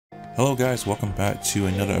Hello guys, welcome back to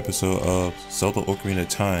another episode of Zelda Ocarina of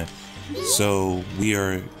Time. So we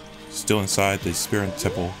are still inside the Spirit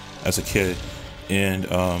Temple as a kid, and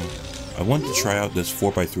I wanted to try out this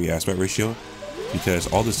 4:3 aspect ratio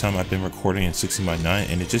because all this time I've been recording in 16:9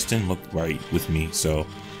 and it just didn't look right with me. So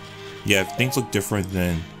yeah, if things look different,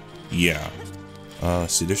 then yeah.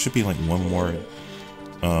 See, there should be like one more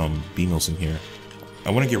B-mills in here. I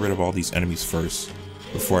want to get rid of all these enemies first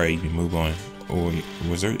before I even move on. Or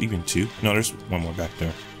was there even two? No, there's one more back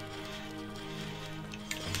there.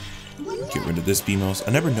 Get rid of this B-mills.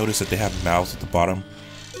 I never noticed that they have mouths at the bottom.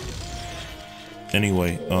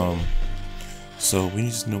 Anyway, so we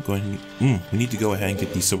need to go ahead and, we need to go ahead and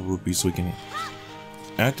get these silver rupees so we can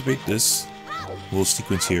activate this little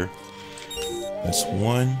sequence here. That's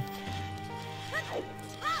one.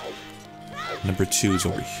 Number 2 is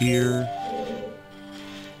over here.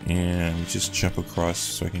 And just jump across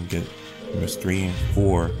so I can get numbers 3 and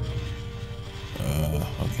 4.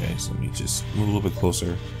 Okay, so let me just move a little bit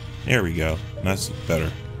closer. There we go. That's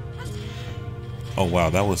better. Oh wow,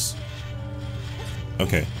 that was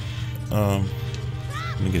okay. Let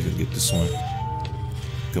me get this one.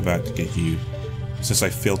 Go back to get you. Since I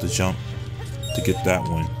failed to jump to get that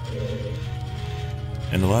one.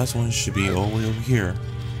 And the last one should be all the way over here.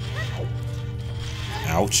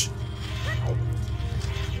 Ouch.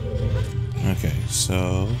 Okay,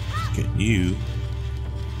 so get you.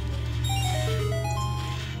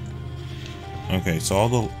 Okay, so all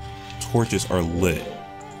the torches are lit.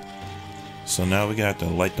 So now we got to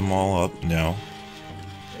light them all up now.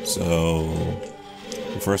 So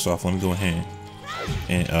first off, let me go ahead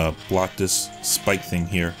and block this spike thing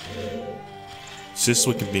here. Just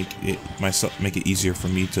so it can make it easier for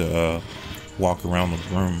me to walk around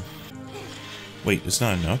the room. Wait, it's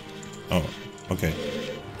not enough? Oh, okay.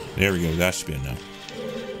 There we go, that should be enough.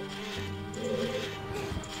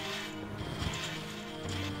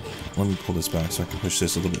 Let me pull this back so I can push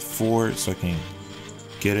this a little bit forward so I can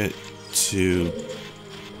get it to...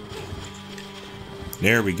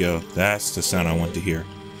 There we go, that's the sound I want to hear.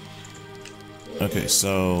 Okay,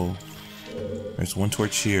 so there's one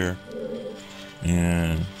torch here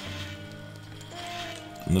and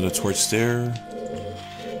another torch there.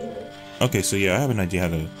 Okay, so yeah, I have an idea how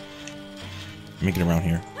to make it around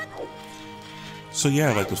here. So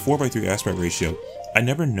yeah, like the 4:3 aspect ratio, I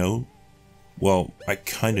never know. Well, I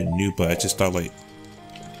kind of knew, but I just thought like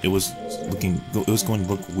it was going to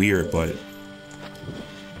look weird, but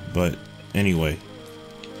anyway,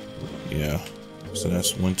 yeah. So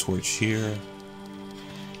that's one torch here,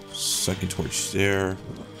 second torch there,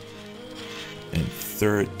 and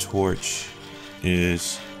third torch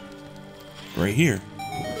is right here.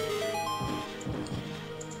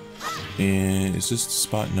 And is this the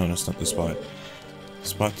spot? No, that's not the spot. The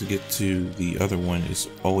spot to get to the other one is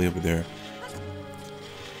all the way over there.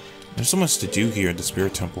 There's so much to do here at the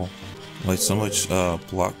Spirit Temple. Like so much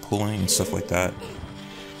block pulling and stuff like that.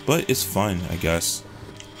 But it's fun, I guess.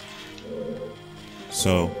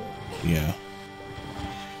 So, yeah.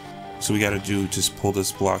 So we gotta just pull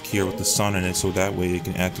this block here with the sun in it so that way it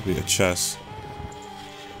can activate a chest.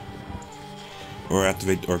 Or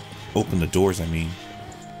open the doors, I mean.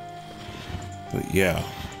 But yeah,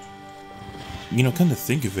 you know, come to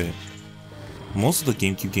think of it, most of the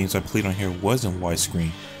GameCube games I played on here was in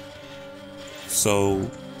widescreen. So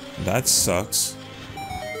that sucks.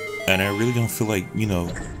 And I really don't feel like, you know,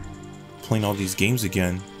 playing all these games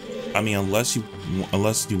again. I mean, unless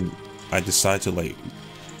I decide to like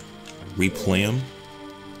replay them.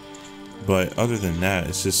 But other than that,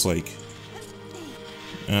 it's just like,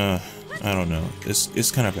 I don't know.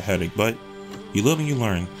 It's kind of a headache, but you live and you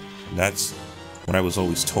learn. That's what I was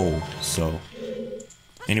always told. So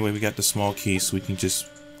anyway, we got the small key, so we can just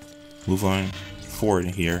move on forward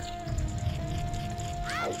in here.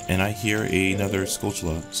 And I hear another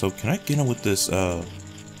Skulltula. So can I get in with this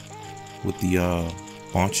with the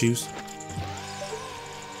Bonchus?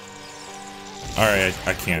 Alright,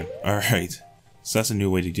 I can. Alright. So that's a new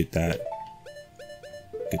way to get that.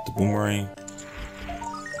 Get the boomerang.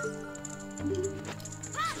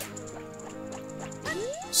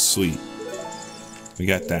 Sweet. We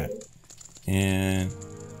got that. And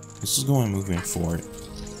this is going moving forward.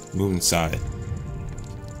 Move inside.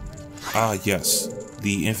 Ah, yes.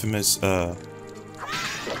 The infamous, Whoa,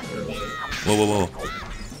 whoa, whoa.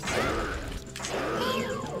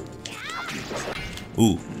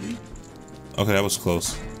 Ooh. Okay, that was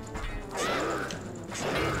close.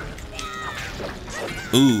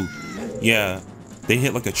 Ooh. Yeah. They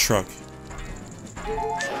hit like a truck.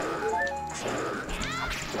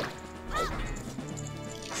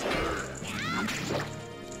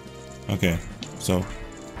 Okay, so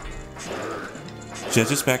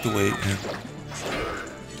Just back away.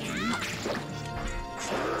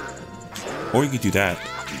 Or you could do that.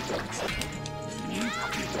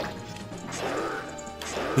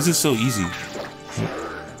 This is so easy.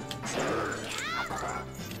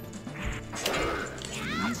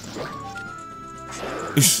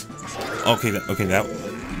 Okay, that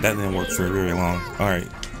didn't work for very long. All right.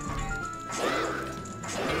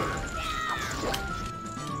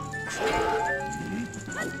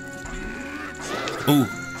 Ooh.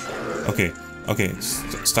 Okay.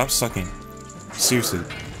 Stop sucking. Seriously.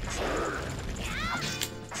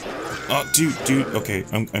 Oh, dude. Okay,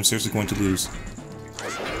 I'm seriously going to lose.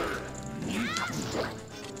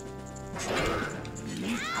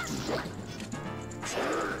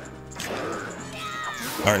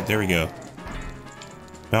 All right, there we go.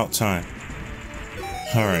 About time.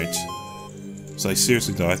 All right. So, like,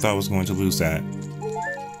 seriously though, I thought I was going to lose that.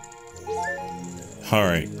 All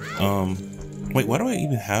right. Wait, why do I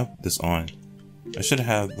even have this on? I should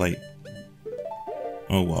have, like...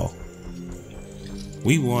 Oh, well.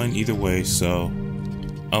 We won either way, so...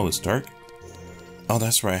 Oh, it's dark? Oh,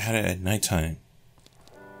 that's right, I had it at nighttime.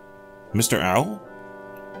 Mr. Owl?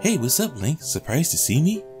 Hey, what's up, Link? Surprised to see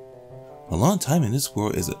me? A long time in this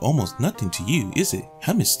world is almost nothing to you, is it?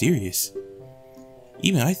 How mysterious.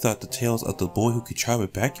 Even I thought the tales of the boy who could travel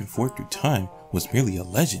back and forth through time was merely a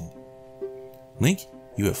legend. Link,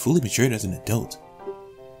 you have fully matured as an adult.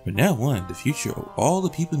 But now the future of all the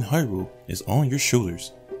people in Hyrule is on your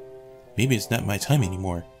shoulders. Maybe it's not my time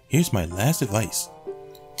anymore. Here's my last advice.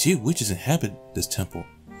 2 witches inhabit this temple.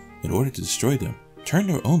 In order to destroy them, turn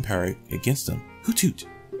their own power against them. Hoot toot.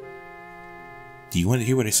 Do you want to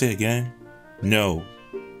hear what I say again? No.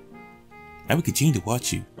 I will continue to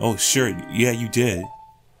watch you. Oh, sure. Yeah, you did.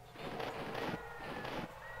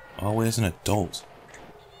 Always as an adult.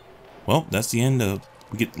 Well, that's the end of...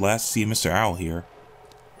 We get the last to see Mr. Owl here.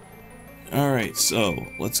 Alright, so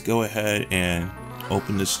let's go ahead and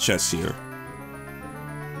open this chest here.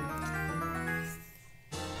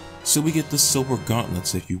 So we get the silver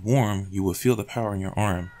gauntlets. If you warm, you will feel the power in your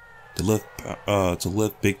arm to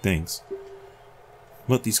lift big things.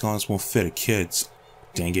 But these gauntlets won't fit a kid's.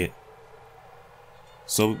 Dang it.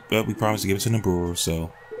 So, but we promised to give it to the brewer,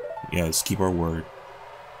 so yeah, let's keep our word.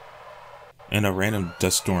 And a random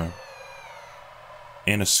dust storm.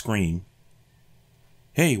 And a scream.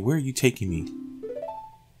 Hey, where are you taking me?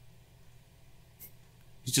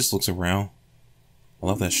 He just looks around. I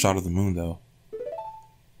love that shot of the moon, though.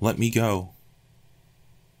 Let me go.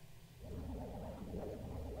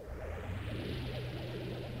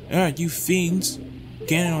 Ah, you fiends!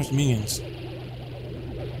 Ganon's minions.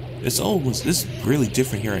 It's really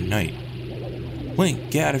different here at night.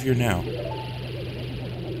 Link, get out of here now.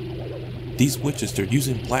 These witches, they're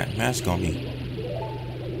using black mask on me.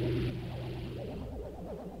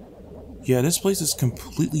 Yeah, this place is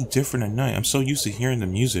completely different at night. I'm so used to hearing the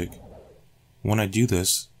music when I do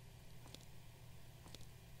this.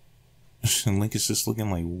 And Link is just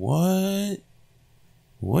looking like, what?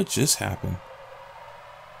 What just happened?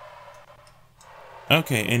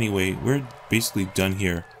 Okay, anyway, we're basically done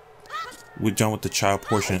here. We're done with the child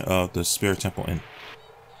portion of the Spirit Temple. And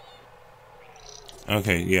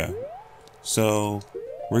okay, yeah. So,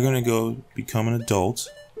 we're gonna go become an adult.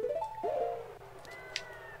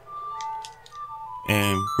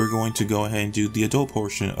 And we're going to go ahead and do the adult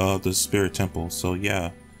portion of the Spirit Temple. So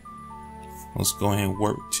yeah, let's go ahead and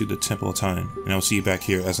work to the Temple of Time. And I'll see you back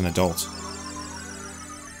here as an adult.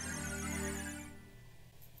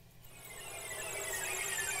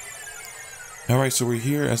 Alright, so we're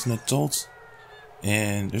here as an adult.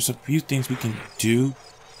 And there's a few things we can do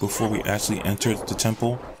before we actually enter the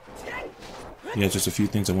temple. Yeah, just a few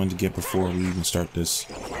things I wanted to get before we even start this.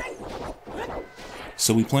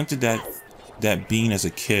 So we planted that bean as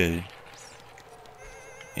a kid,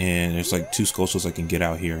 and there's like 2 skull shells I can get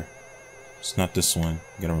out here. It's not this one.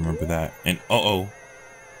 Gotta remember that. And am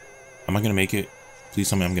I gonna make it? Please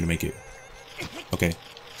tell me I'm gonna make it. Okay.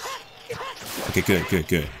 Okay,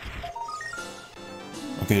 good.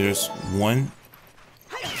 Okay, there's one.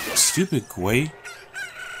 Stupid Gwei.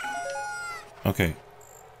 Okay.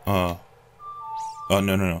 Oh,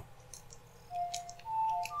 no.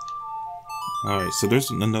 Alright, so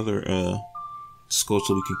there's another skull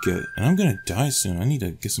shell we could get. And I'm gonna die soon. I need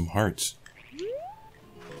to get some hearts.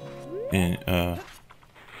 And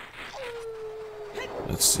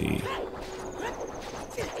let's see.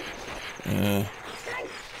 I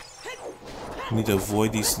need to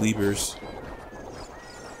avoid these sleepers.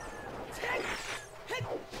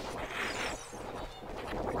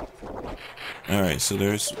 Alright, so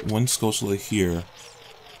there's one skull shell here.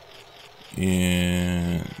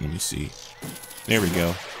 And let me see. There we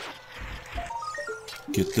go.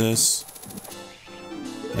 Get this.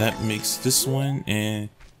 That makes this one, and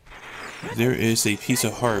there is a piece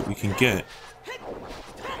of heart we can get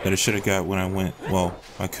that I should have got when I went. Well,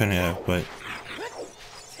 I couldn't have, but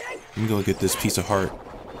we can go get this piece of heart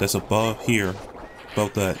that's above here,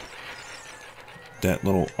 above that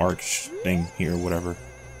little arch thing here, whatever.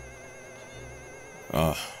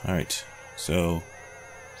 Alright, so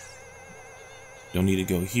don't need to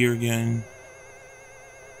go here again.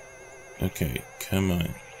 Okay, come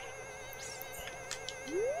on.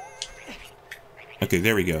 Okay,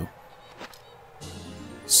 there we go.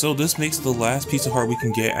 So this makes the last piece of heart we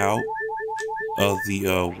can get out of the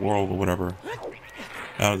world or whatever,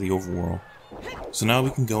 out of the overworld. So now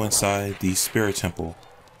we can go inside the spirit temple,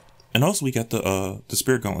 and also we got the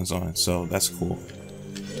spirit gauntlets on, so that's cool.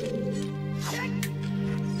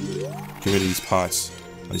 Get rid of these pots,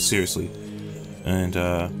 like seriously. And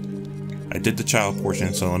I did the child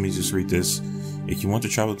portion, so let me just read this. If you want to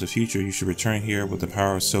travel to the future, you should return here with the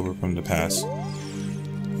power of silver from the past.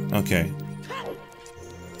 Okay.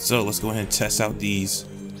 So let's go ahead and test out these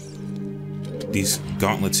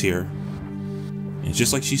gauntlets here. And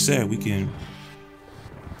just like she said, we can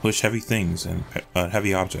push heavy things and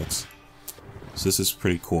heavy objects. So this is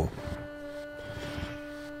pretty cool.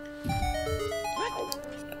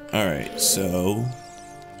 Alright, so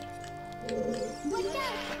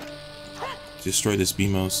destroy this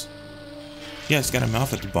Beamos. Yeah, it's got a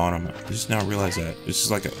mouth at the bottom. I just now realized that. It's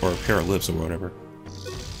just like or a pair of lips or whatever.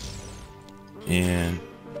 And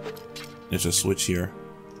there's a switch here.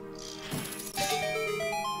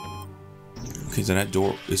 Okay, so that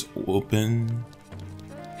door is open.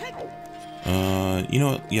 You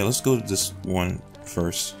know what? Yeah, let's go to this one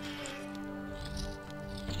first.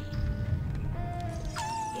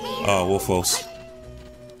 Oh, Wolfos.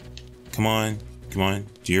 Come on,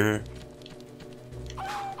 dear.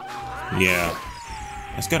 Yeah,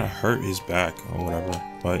 it's gotta hurt his back or whatever,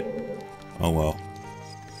 but oh well.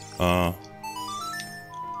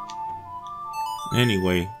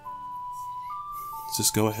 Anyway, let's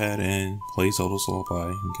just go ahead and play Zelda's Lullaby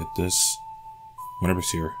and get this whatever's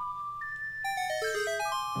here.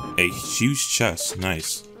 A huge chest,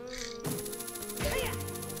 nice.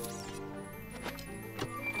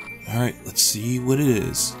 Alright, let's see what it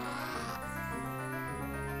is.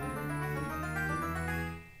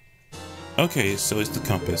 Okay, so it's the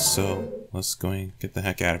compass, so let's go and get the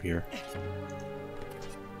heck out of here.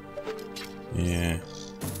 Yeah.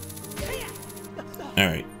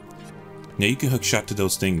 Alright. Now you can hook shot to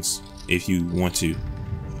those things if you want to.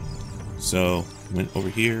 So, went over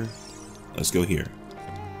here. Let's go here.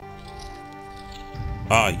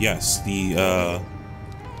 Ah, yes, the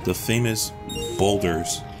famous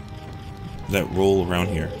boulders that roll around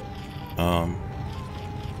here.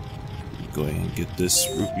 Go ahead and get this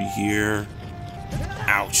rupee here.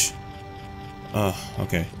 Ouch.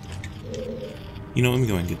 Okay. You know, let me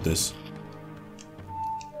go ahead and get this.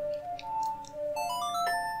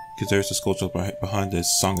 Because there's a sculpture behind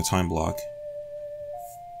this Song of Time block.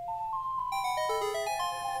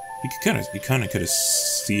 You kind of could have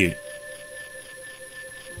see it.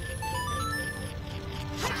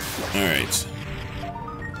 All right.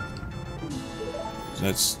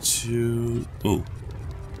 That's two. Oh.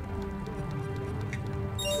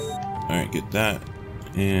 All right, get that,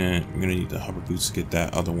 and we're gonna need the hover boots to get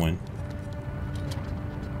that other one.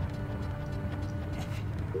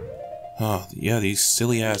 Oh, yeah, these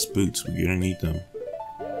silly ass boots. We're gonna need them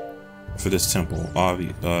for this temple.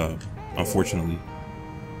 Unfortunately.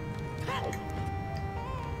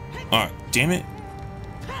 Ah, damn it.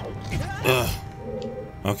 Ugh.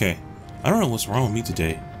 Okay. I don't know what's wrong with me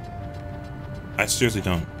today. I seriously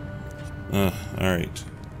don't. Alright.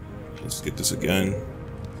 Let's get this again.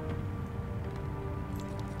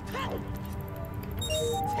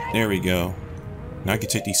 There we go. Now I can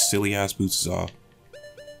take these silly ass boots off.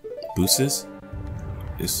 Booses?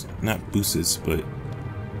 It's not booses, but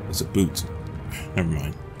it's a boot. Never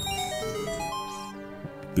mind.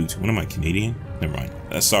 Boot. What am I, Canadian? Never mind.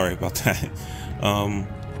 Sorry about that.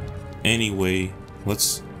 Anyway,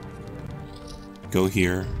 let's go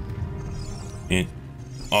here. And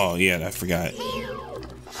oh yeah, I forgot.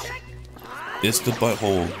 It's the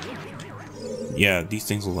butthole. Yeah, these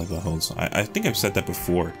things look like buttholes. I think I've said that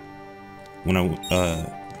before when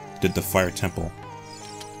I did the fire temple.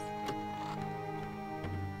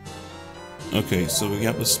 Okay, so we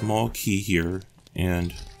got the small key here,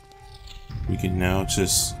 and we can now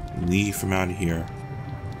just leave from out of here.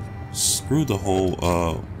 Screw the whole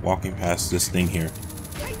walking past this thing here.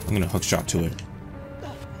 I'm gonna hook shot to it.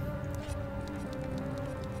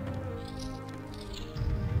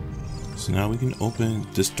 So now we can open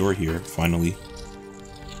this door here, finally.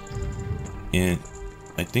 And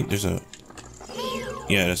I think there's a...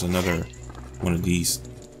 yeah, there's another one of these.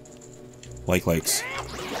 Likes.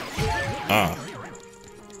 Ah.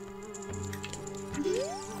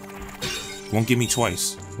 Won't give me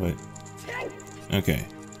twice, but... okay.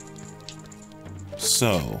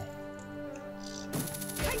 So...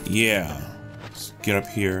 yeah. Let's get up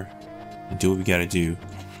here and do what we gotta do.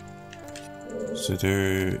 So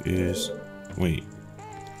there is... wait.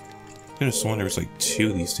 I could have sworn there was like 2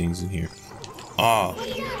 of these things in here. Ah.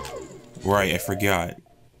 Right, I forgot.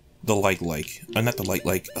 The like. Not the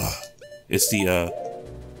like. It's the,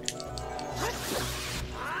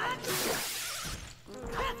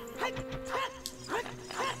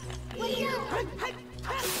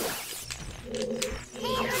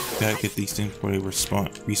 gotta get these things before they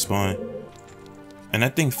respawn. And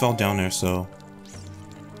that thing fell down there, so...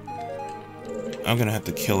 I'm gonna have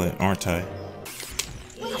to kill it, aren't I?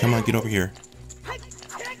 Come on, get over here.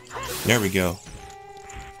 There we go.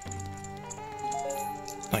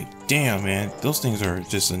 Like, damn, man. Those things are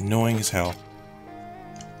just annoying as hell.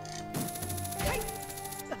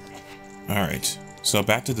 Alright. So,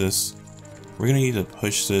 back to this. We're gonna need to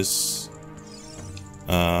push this...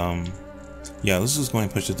 yeah, let's just go and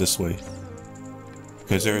push it this way.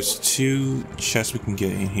 Because there's 2 chests we can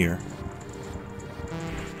get in here.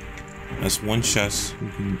 That's 1 chest we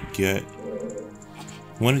can get.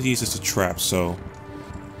 One of these is a trap, so...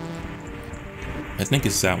 I think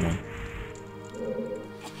it's that one.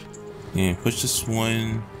 And push this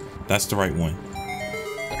one. That's the right one.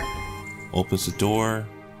 Opens the door.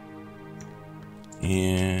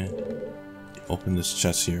 And... open this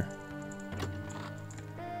chest here.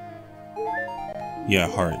 Yeah,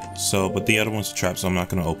 heart. So, but the other one's a trap, so I'm not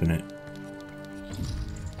gonna open it.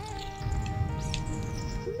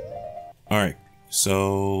 Alright,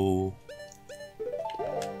 so...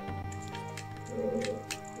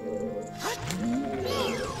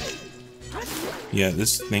 yeah,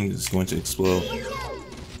 this thing is going to explode.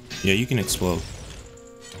 Yeah, you can explode.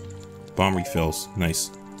 Bomb refills.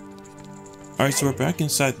 Nice. Alright, so we're back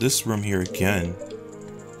inside this room here again.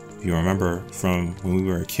 If you remember from when we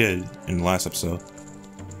were a kid in the last episode.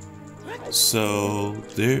 So,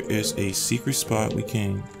 there is a secret spot we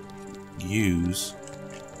can use.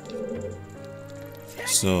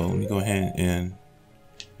 So, let me go ahead and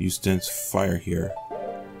use dense fire here.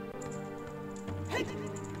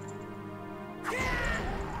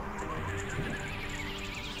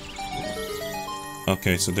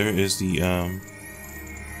 Okay, so there is the,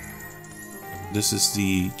 this is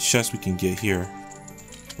the chest we can get here.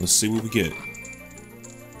 Let's see what we get.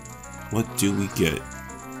 What do we get?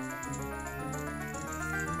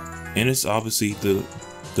 And it's obviously the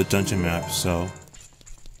dungeon map, so...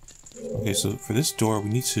 okay, so for this door, we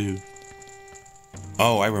need to...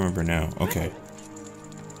 oh, I remember now. Okay.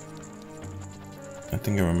 I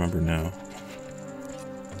think I remember now.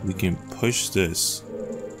 We can push this.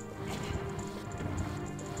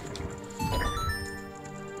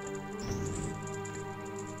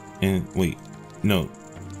 And wait, no.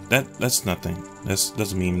 That's nothing. That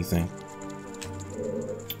doesn't mean anything.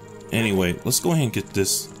 Anyway, let's go ahead and get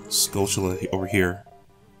this Skulltula over here.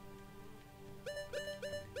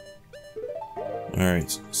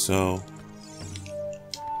 Alright, so...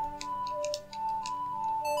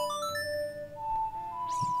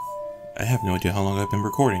 I have no idea how long I've been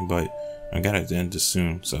recording, but I gotta end this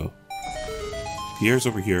soon, so... Pierre's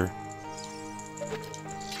over here.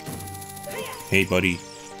 Hey, buddy.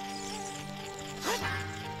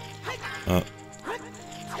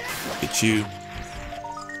 Get you.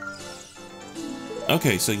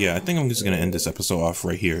 Okay, so yeah, I think I'm just gonna end this episode off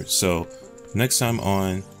right here. So, next time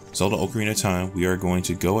on Zelda Ocarina of Time, we are going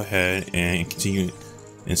to go ahead and continue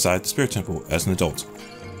inside the Spirit Temple as an adult.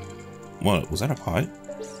 What? Was that a pot?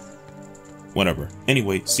 Whatever.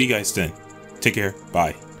 Anyway, see you guys then. Take care.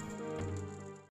 Bye.